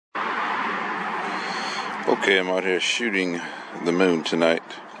Okay, I'm out here shooting the moon tonight.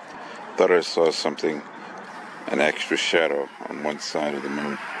 Thought I saw something, an extra shadow on one side of the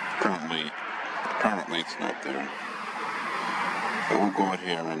moon. Apparently it's not there. But we'll go out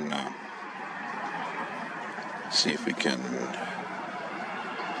here and see if we can.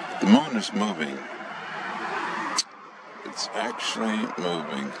 The moon is moving. It's actually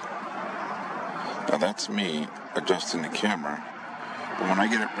moving. Now that's me adjusting the camera. But when I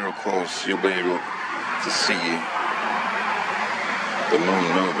get it real close, you'll be able to see the moon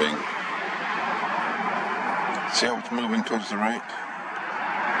moving. See how it's moving towards the right?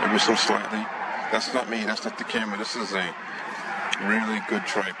 Ever so slightly. That's not me, that's not the camera. This is a really good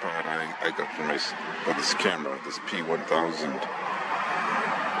tripod I got from this camera, this P1000.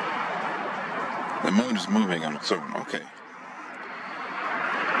 The moon is moving on its own. Okay.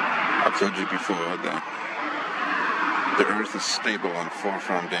 I've told you before that the Earth is stable on 4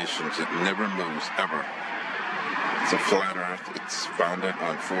 foundations. It never moves, ever. It's a flat Earth. It's founded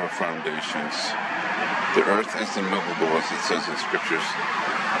on 4 foundations. The Earth is immovable, as it says in Scriptures.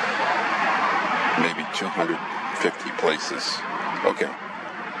 Maybe 250 places. Okay.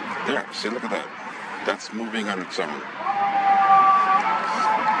 There. See, look at that. That's moving on its own.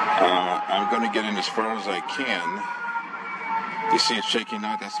 I'm going to get in as far as I can. You see it shaking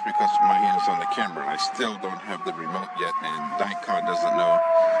now? That's because my hand is on the camera. I still don't have the remote yet, and Nikon doesn't know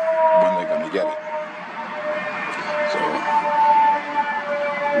when they're going to get it. So,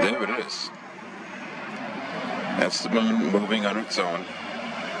 there it is. That's the moon moving on its own.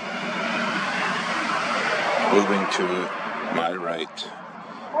 Moving to my right.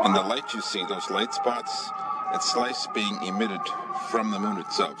 And the light you see, those light spots, it's light being emitted from the moon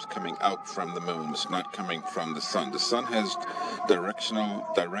itself. It's coming out from the moon. It's not coming from the sun. The sun has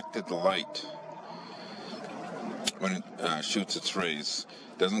directed light when it shoots its rays.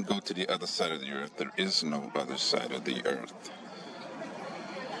 It doesn't go to the other side of the earth. There is no other side of the earth.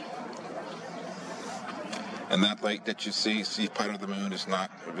 And that light that you see part of the moon is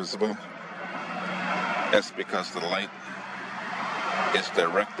not visible. That's because the light is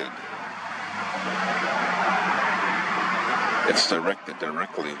directed. It's directed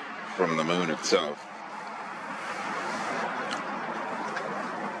directly from the moon itself.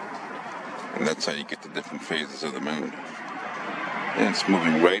 And that's how you get the different phases of the moon. And it's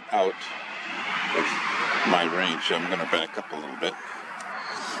moving right out of my range. So I'm going to back up a little bit.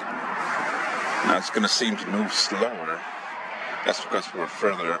 Now it's going to seem to move slower. That's because we're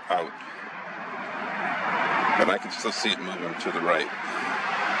further out. But I can still see it moving to the right.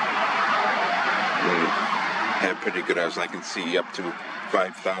 Have pretty good eyes. I can see up to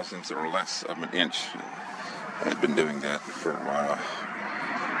 5,000ths or less of an inch. I've been doing that for a while.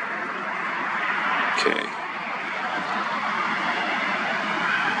 Okay.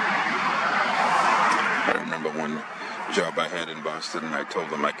 I remember one job I had in Boston, and I told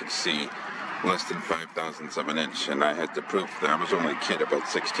them I could see less than 5,000ths of an inch, and I had to prove that I was only a kid, about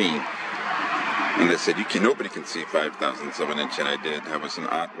 16. And they said, nobody can see 5,000ths of an inch, and I did. I was an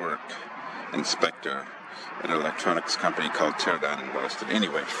artwork inspector at an electronics company called Teardown in Boston.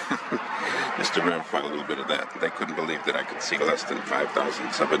 Anyway, just to verify a little bit of that. They couldn't believe that I could see less than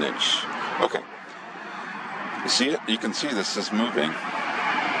 5,000ths of an inch. Okay. You see it? You can see this is moving.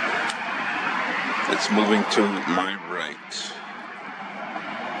 It's moving to my right.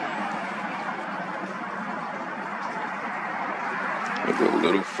 I'll go a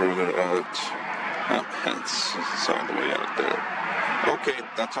little further out. Hence, it's all the way out there. Okay,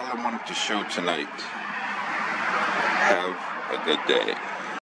 that's all I wanted to show tonight. Have a good day.